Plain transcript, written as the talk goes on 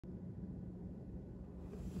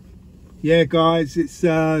Yeah guys, it's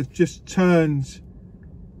just turned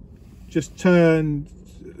it's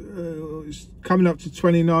coming up to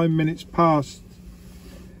 29 minutes past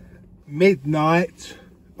midnight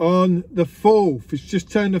on the 4th. It's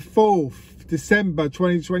just turned the 4th December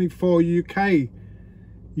 2024 UK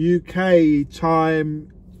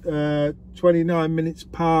time, 29 minutes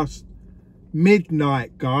past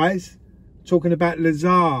midnight, guys. Talking about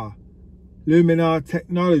LAZR, Luminar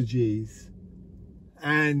Technologies.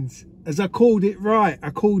 And as I called it right, I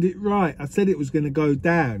said it was going to go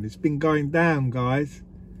down. It's been going down, guys.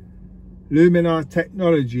 Luminar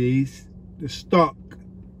Technologies, the stock,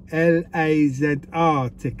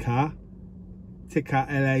 LAZR ticker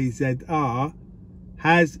LAZR,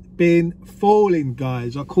 has been falling,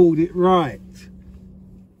 guys. I called it right.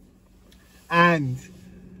 And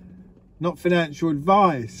not financial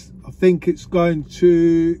advice, I think it's going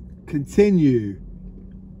to continue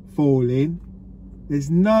falling. There's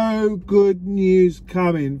no good news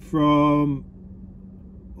coming from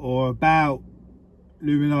or about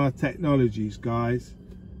Luminar Technologies, guys.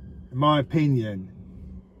 In my opinion,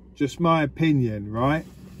 just my opinion, right?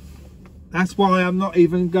 That's why I'm not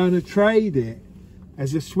even going to trade it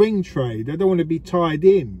as a swing trade. I don't want to be tied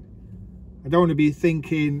in. I don't want to be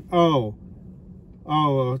thinking, oh,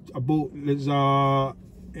 I bought LAZR,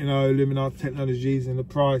 you know, Luminar Technologies, and the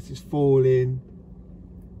price is falling.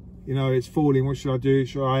 You know, it's falling. What should I do?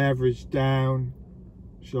 Should I average down?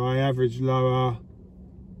 Should I average lower?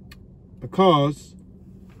 Because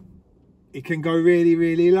it can go really,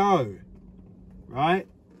 really low, right?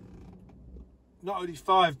 Not only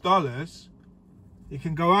 $5, it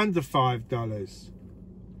can go under $5.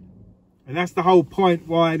 And that's the whole point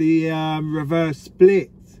why the reverse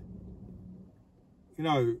split, you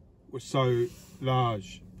know, was so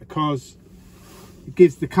large, because it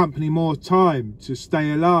gives the company more time to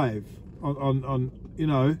stay alive on you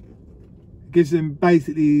know, it gives them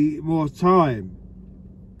basically more time,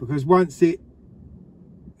 because once it,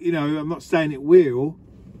 you know, I'm not saying it will,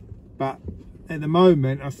 but at the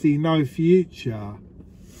moment I see no future.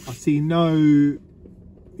 I see no, you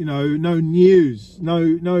know, no news,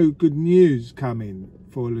 no good news coming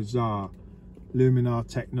for LAZR, Luminar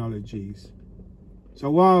Technologies. So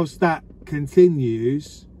whilst that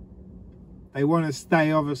continues, they want to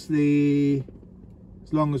stay obviously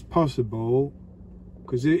as long as possible,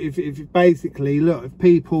 because if basically, look, if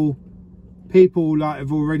people like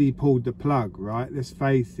have already pulled the plug, right? Let's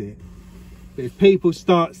face it. But if people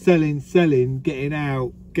start selling, getting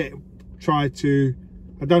out, try to,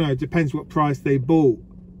 I don't know, it depends what price they bought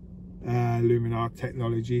Luminar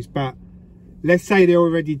Technologies, but let's say they're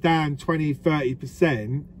already down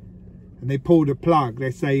 20-30% and they pull the plug.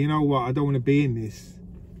 They say, you know what, I don't want to be in this,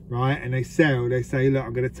 right? And they sell. They say, look,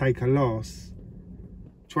 I'm going to take a loss.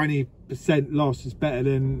 20% loss is better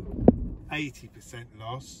than 80%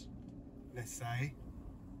 loss, let's say.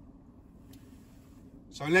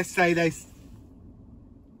 So let's say they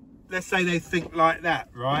think like that,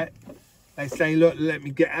 right? They say, look, let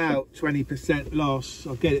me get out, 20% loss,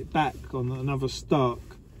 I'll get it back on another stock.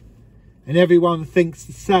 And everyone thinks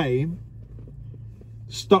the same.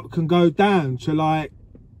 Stock can go down to, like,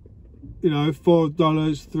 you know, $4,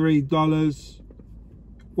 $3,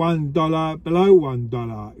 $1, below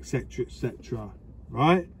 $1, etc.,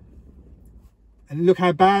 right? And look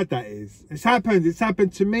how bad that is. It's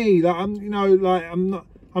happened to me. Like, I'm, you know, like,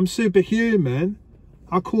 I'm superhuman.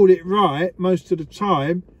 I call it right most of the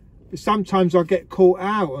time, but sometimes I get caught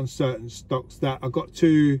out on certain stocks that I got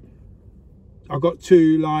too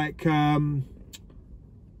like,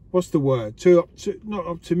 what's the word? Not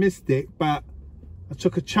optimistic, but I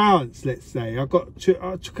took a chance, let's say. I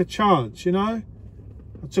took a chance, you know?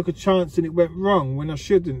 I took a chance and it went wrong when I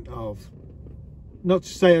shouldn't have. Not to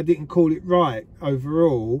say I didn't call it right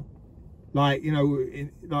overall, like, you know,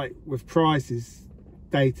 like with prices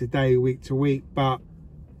day to day, week to week, but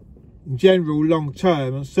in general, long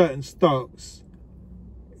term, on certain stocks,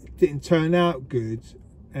 it didn't turn out good.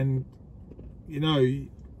 And, you know,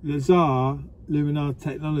 LAZR, Luminar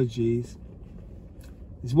Technologies,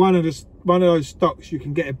 is one of those stocks you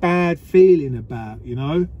can get a bad feeling about, you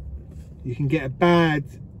know? You can get a bad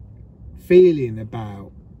feeling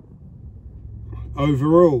about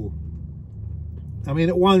overall. I mean,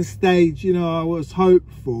 at one stage, you know, I was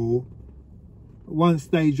hopeful. At one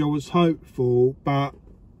stage I was hopeful, but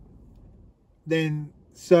then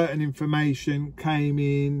certain information came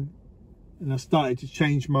in and I started to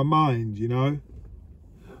change my mind, you know.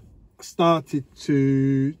 I started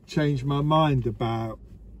to change my mind about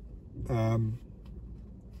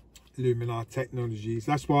Luminar Technologies.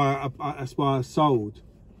 That's why I sold.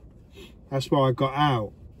 That's why I got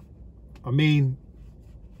out. I mean,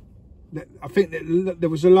 I think that there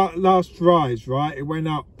was a last rise, right? It went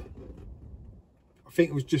up. I think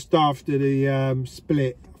it was just after the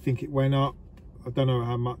split. I think it went up. I don't know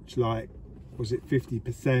how much, like, was it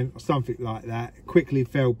 50% or something like that? It quickly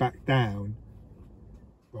fell back down,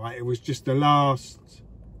 right? It was just the last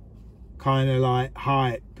kind of like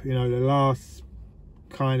hype, you know, the last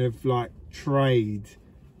kind of like trade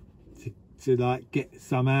to like get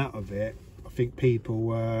some out of it. I think people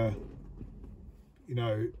were, you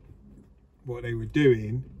know, what they were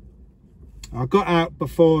doing. I got out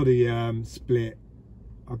before the split.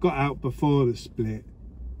 I got out before the split,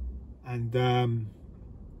 and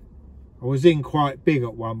I was in quite big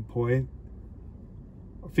at one point.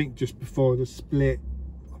 I think just before the split,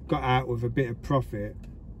 I got out with a bit of profit,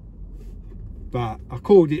 but I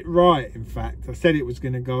called it right. In fact, I said it was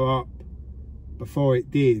going to go up before it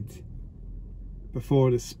did,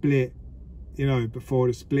 before the split, you know, before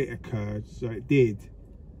the split occurred. So it did.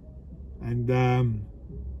 And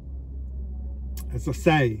as I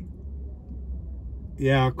say,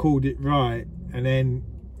 yeah, I called it right. And then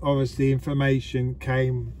obviously information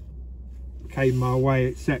came my way,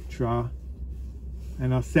 etc.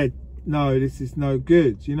 And I said, no, this is no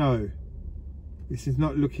good, you know, this is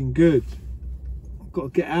not looking good. I've got to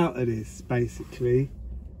get out of this, basically.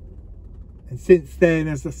 And since then,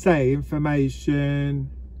 as I say, information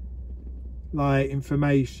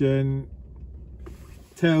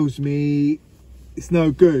tells me it's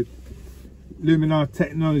no good. Luminar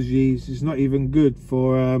Technologies is not even good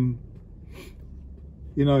for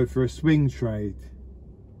you know, for a swing trade.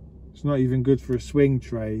 It's not even good for a swing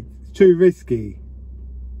trade. It's too risky.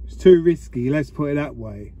 It's too risky, let's put it that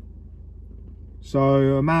way.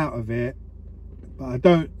 So I'm out of it, but I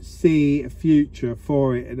don't see a future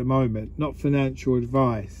for it at the moment. Not financial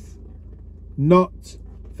advice. Not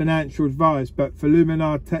financial advice, but for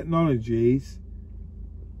Luminar Technologies,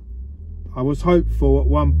 I was hopeful at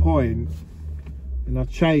one point, and I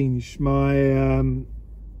changed my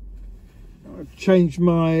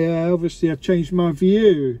obviously I've changed my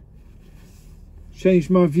views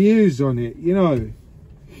on it, you know,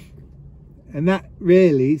 and that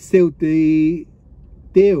really sealed the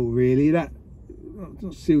deal, really. That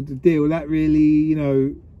not sealed the deal, that really, you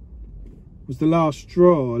know, was the last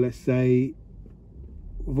straw, let's say,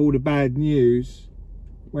 of all the bad news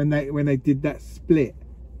when they did that split.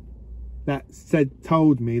 That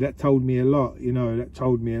told me a lot, you know, that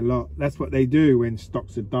told me a lot. That's what they do when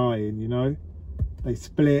stocks are dying, you know. They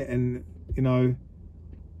split, and, you know,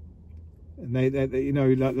 and they you know,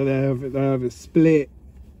 like they have a split,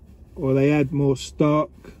 or they add more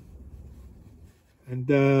stock, and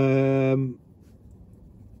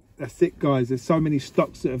that's it, guys. There's so many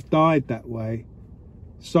stocks that have died that way.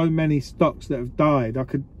 So many stocks that have died. I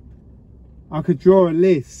could draw a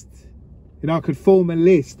list. You know, I could form a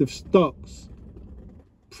list of stocks,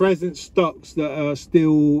 present stocks that are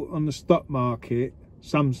still on the stock market,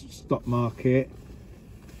 some stock market,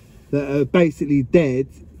 that are basically dead,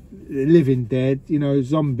 living dead, you know,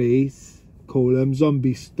 zombies, call them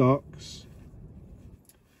zombie stocks.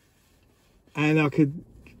 And I could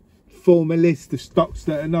form a list of stocks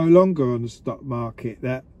that are no longer on the stock market,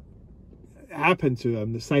 that happen to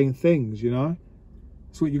them, the same things, you know.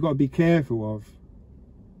 That's what you've got to be careful of.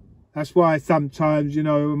 That's why sometimes, you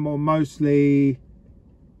know, mostly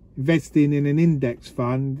investing in an index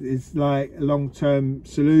fund is like a long-term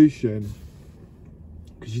solution,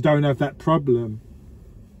 because you don't have that problem.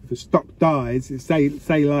 If a stock dies, say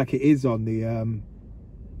like it is on the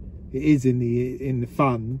it is in the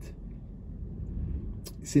fund,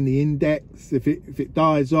 it's in the index. If it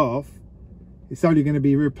dies off, it's only going to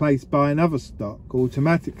be replaced by another stock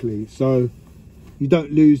automatically, so you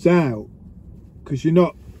don't lose out, because you're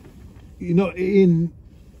not in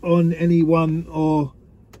on any one, or,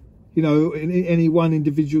 you know, in any one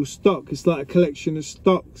individual stock. It's like a collection of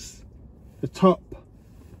stocks, the top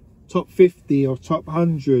 50 or top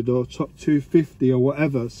 100 or top 250 or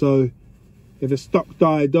whatever. So if a stock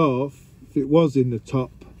died off, if it was in the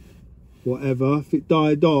top whatever, if it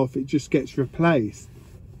died off, it just gets replaced.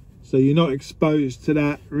 So you're not exposed to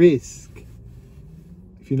that risk,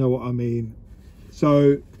 if you know what I mean.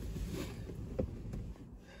 So,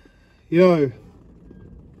 you know,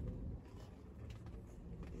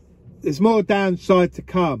 there's more downside to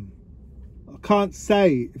come. I can't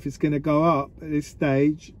say if it's going to go up at this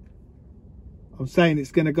stage. I'm saying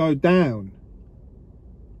it's going to go down,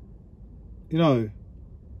 you know.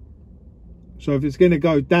 So if it's going to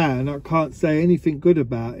go down, I can't say anything good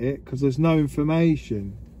about it, because there's no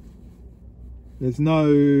information. There's no,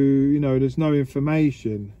 you know, there's no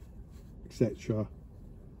information, etc.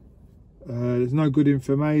 There's no good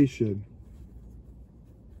information.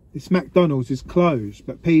 this McDonald's is closed,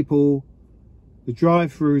 but people, the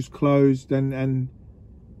drive-through's closed, and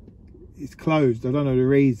it's closed. I don't know the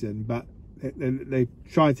reason, but they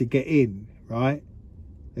try to get in, right?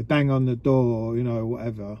 They bang on the door, you know,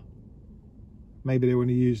 whatever. Maybe they want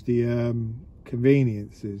to use the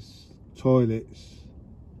conveniences, toilets.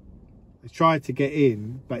 They try to get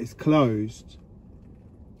in, but it's closed.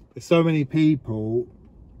 There's so many people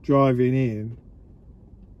driving in,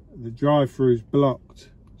 the drive-through's blocked.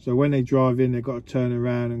 So when they drive in, they've got to turn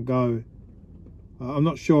around and go. I'm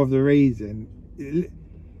not sure of the reason.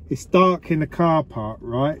 It's dark in the car park,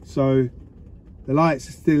 right? So the lights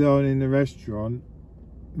are still on in the restaurant.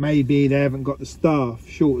 Maybe they haven't got the staff,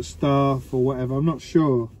 short of staff or whatever. I'm not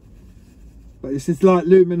sure. But this is like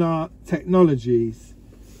Luminar Technologies.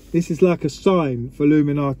 This is like a sign for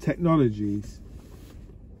Luminar Technologies.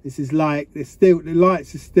 This is like, the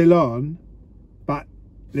lights are still on, but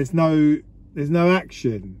there's no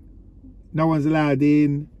action. No one's allowed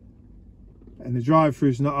in, and the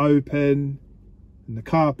drive-through's not open, and the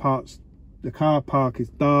car park is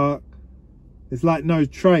dark. There's like no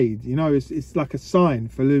trade, you know. It's like a sign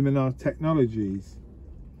for Luminar Technologies.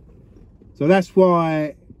 So that's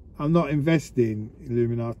why I'm not investing in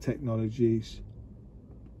Luminar Technologies,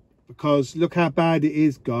 because look how bad it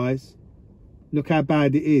is, guys. Look how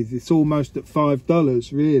bad it is. It's almost at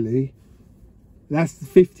 $5, really. That's the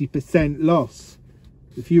 50% loss.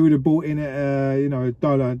 If you would have bought in at you know, a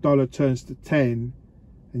dollar turns to 10,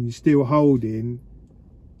 and you're still holding,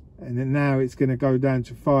 and then now it's going to go down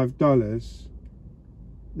to $5,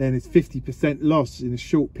 then it's 50% loss in a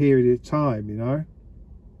short period of time, you know.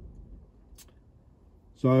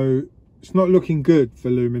 So it's not looking good for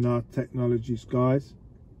Luminar Technologies, guys,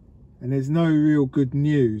 and there's no real good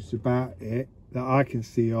news about it that I can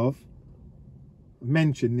see of. I've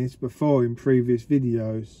mentioned this before in previous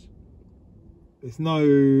videos. There's no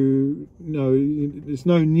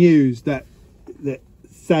news that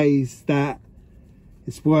says that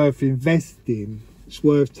it's worth investing, it's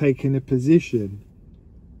worth taking a position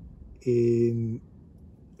in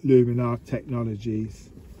Luminar Technologies.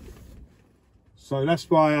 So that's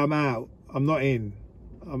why I'm out. I'm not in.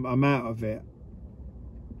 I'm out of it,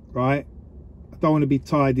 right? I don't want to be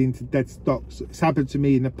tied into dead stocks. It's happened to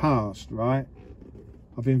me in the past, right?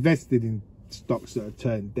 I've invested in stocks that have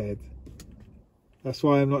turned dead. That's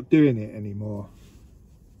why I'm not doing it anymore,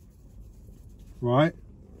 right?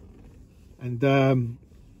 And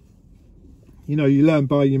you know, you learn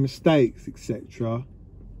by your mistakes, etc.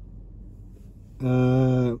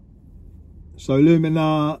 So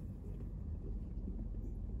Luminar,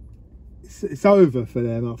 it's over for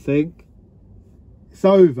them, I think. It's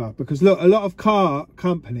over, because look, a lot of car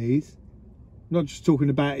companies, not just talking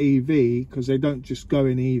about EV, because they don't just go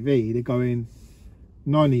in EV, they go in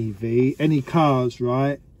non-EV, any cars,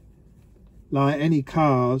 right? Like any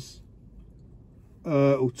cars,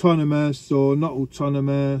 autonomous or not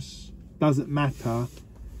autonomous, doesn't matter.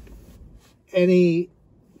 Any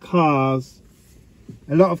cars,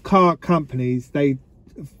 a lot of car companies, they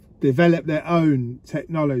develop their own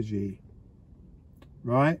technology,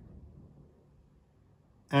 right?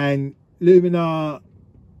 And Luminar,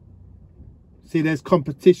 see, there's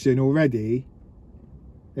competition already.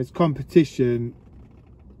 There's competition.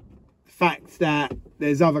 The fact that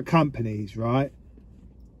there's other companies, right?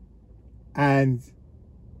 And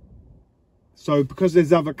so because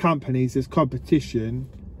there's other companies, there's competition,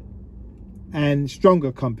 and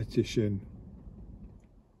stronger competition,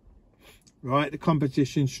 right? The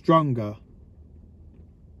competition's stronger.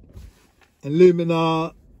 And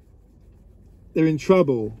Luminar, they're in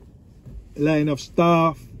trouble. They're laying off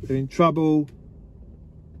staff, they're in trouble.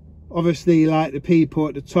 Obviously, like the people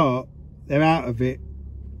at the top, they're out of it.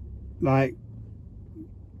 Like,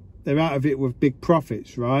 they're out of it with big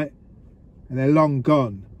profits, right? And they're long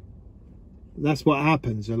gone. That's what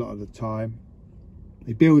happens a lot of the time.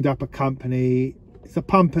 They build up a company. It's a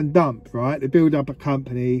pump and dump, right? They build up a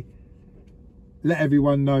company, let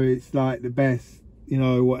everyone know it's like the best, you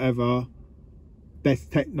know, whatever,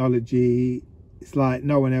 best technology. It's like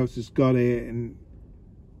no one else has got it, and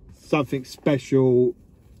something special,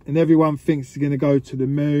 and everyone thinks it's going to go to the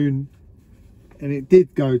moon. And it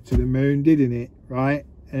did go to the moon, didn't it? Right?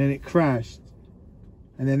 And then it crashed.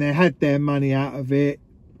 And then they had their money out of it.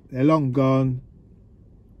 They're long gone,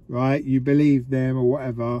 right? You believe them or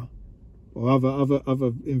whatever, or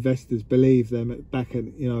other investors believe them back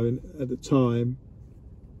at, you know, at the time.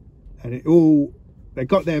 And it all, they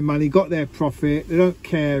got their money, got their profit. They don't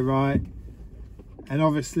care, right? And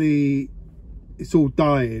obviously, it's all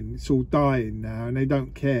dying. It's all dying now, and they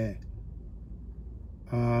don't care.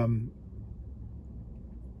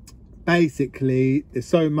 basically there's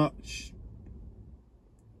so much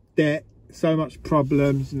debt, so much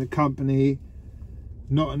problems in the company,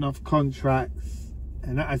 not enough contracts,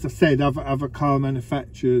 and as I said, other car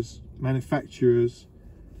manufacturers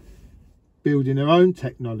building their own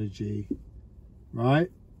technology, right?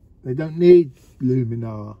 They don't need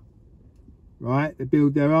Luminar, right? They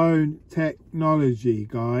build their own technology,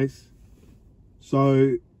 guys.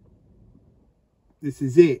 So this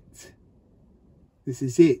is it. This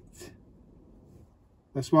is it.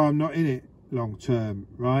 That's why I'm not in it long term,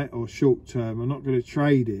 right? Or short term. I'm not going to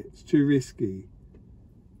trade it. It's too risky.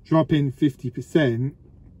 Dropping 50%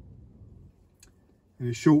 in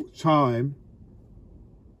a short time,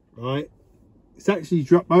 right? It's actually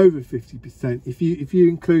dropped over 50% if you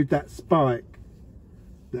include that spike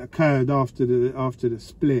that occurred after the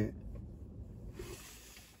split.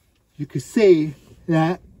 You can see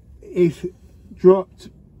that it's dropped,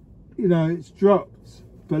 you know, it's dropped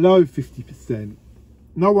below 50%.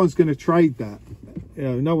 No one's going to trade that, you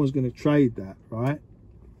know, no one's going to trade that, right?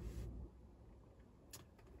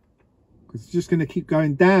 Because it's just going to keep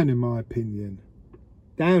going down, in my opinion.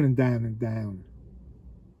 Down and down and down.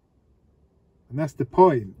 And that's the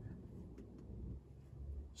point.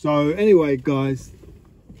 So anyway, guys,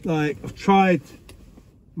 like, I've tried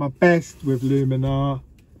my best with Luminar.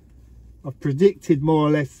 I've predicted more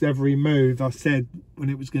or less every move. I said when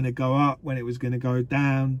it was going to go up, when it was going to go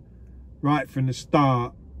down, right from the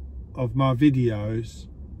start of my videos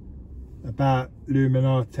about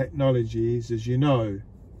Luminar Technologies, as you know,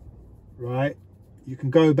 right? You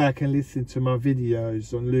can go back and listen to my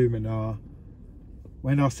videos on Luminar.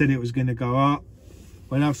 When I said it was going to go up,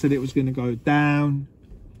 when I said it was going to go down.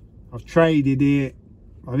 I've traded it.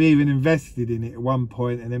 I've even invested in it at one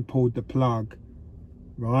point and then pulled the plug,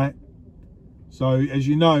 right? So as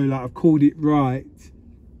you know, like, I've called it right.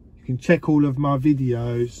 You can check all of my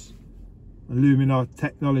videos on Luminar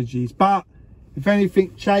Technologies. But if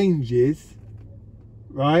anything changes,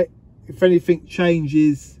 right? If anything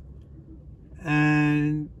changes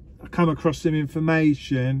and I come across some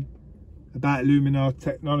information about Luminar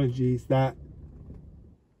Technologies that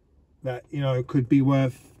you know could be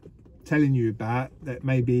worth telling you about, that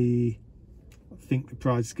maybe I think the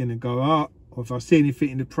price is going to go up, or if I see anything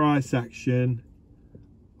in the price action,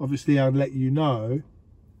 obviously I'll let you know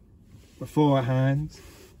beforehand.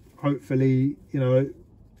 Hopefully, you know,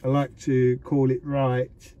 I like to call it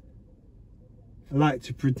right. I like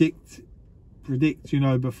to predict, you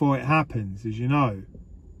know, before it happens, as you know.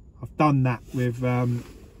 I've done that with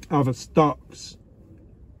other stocks,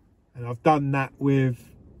 and I've done that with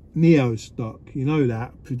Neo stock, you know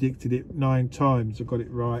that. Predicted it 9 times, I got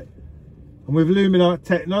it right. And with Luminar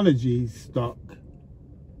Technologies stock,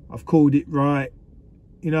 I've called it right,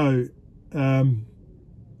 you know,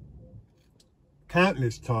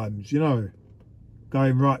 countless times, you know,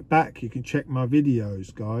 going right back. You can check my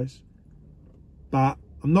videos, guys. But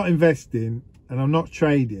I'm not investing and I'm not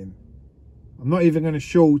trading. I'm not even going to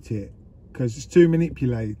short it because it's too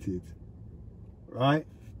manipulated, right?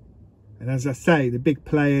 And as I say, the big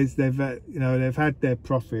players, you know, they've had their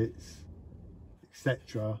profits,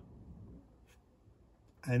 etc.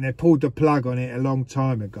 And they pulled the plug on it a long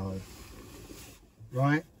time ago,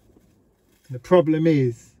 right? And the problem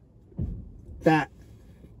is that,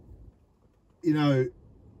 you know,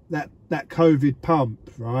 that COVID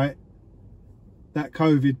pump, right? That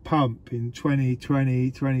COVID pump in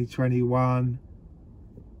 2020, 2021,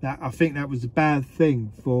 that I think that was a bad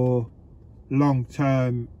thing for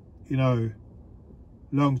long-term, you know,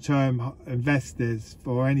 long-term investors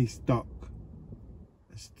for any stock.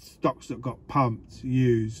 Stocks that got pumped,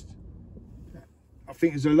 used. I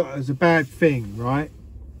think it's a bad thing, right?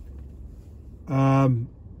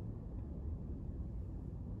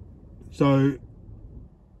 So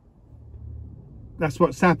that's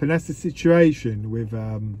what's happened. That's the situation with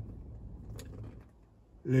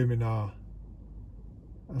Luminar.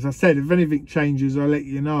 As I said, if anything changes, I'll let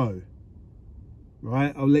you know.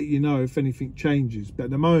 Right? I'll let you know if anything changes. But at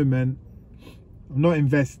the moment, I'm not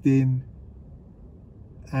investing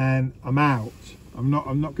and I'm out. I'm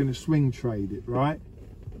not going to swing trade it, right?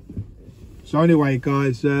 So anyway,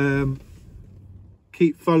 guys,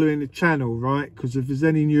 keep following the channel, right? Because if there's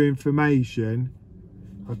any new information,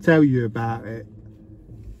 I'll tell you about it.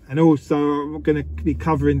 And also, I'm going to be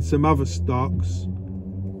covering some other stocks,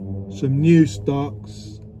 some new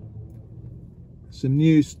stocks in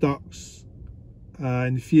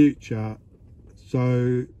the future.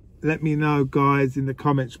 So let me know, guys, in the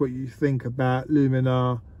comments what you think about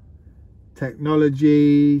Luminar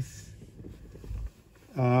Technologies.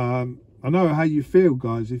 I know how you feel,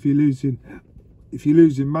 guys, if you're losing if you're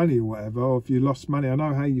losing money or whatever, or if you lost money, I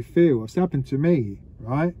know how you feel. It's happened to me,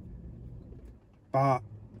 right? But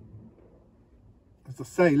as I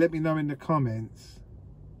say, let me know in the comments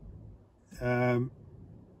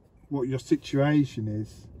what your situation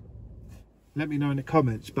is. Let me know in the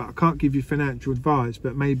comments. But I can't give you financial advice,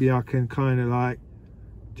 but maybe I can kind of like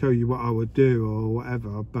tell you what I would do or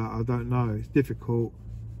whatever. But I don't know, it's difficult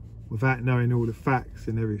without knowing all the facts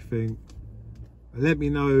and everything. But let me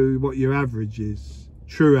know what your average is,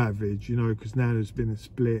 true average, you know, because now there's been a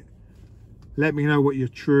split. Let me know what your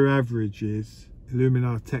true average is,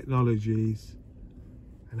 Luminar Technologies,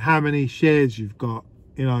 and how many shares you've got,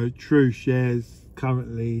 you know, true shares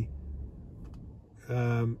currently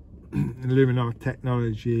in Luminar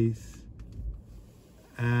Technologies.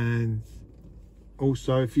 And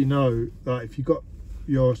also, if you know, like if you got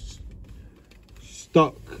your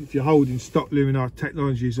stock, if you're holding stock Luminar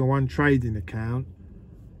Technologies on one trading account,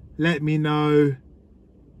 let me know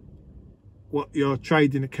what your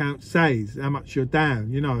trading account says, how much you're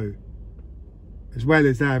down, you know, as well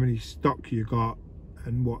as how many stock you got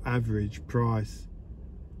and what average price.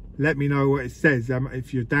 Let me know what it says,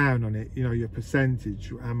 if you're down on it, you know, your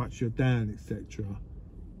percentage, how much you're down, etc.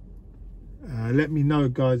 Let me know,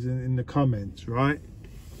 guys, in the comments, right?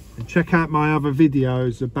 And check out my other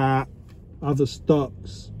videos about other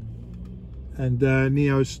stocks and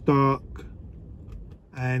Neo stock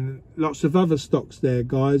and lots of other stocks there,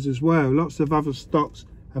 guys, as well. Lots of other stocks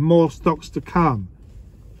and more stocks to come.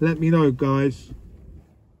 Let me know, guys.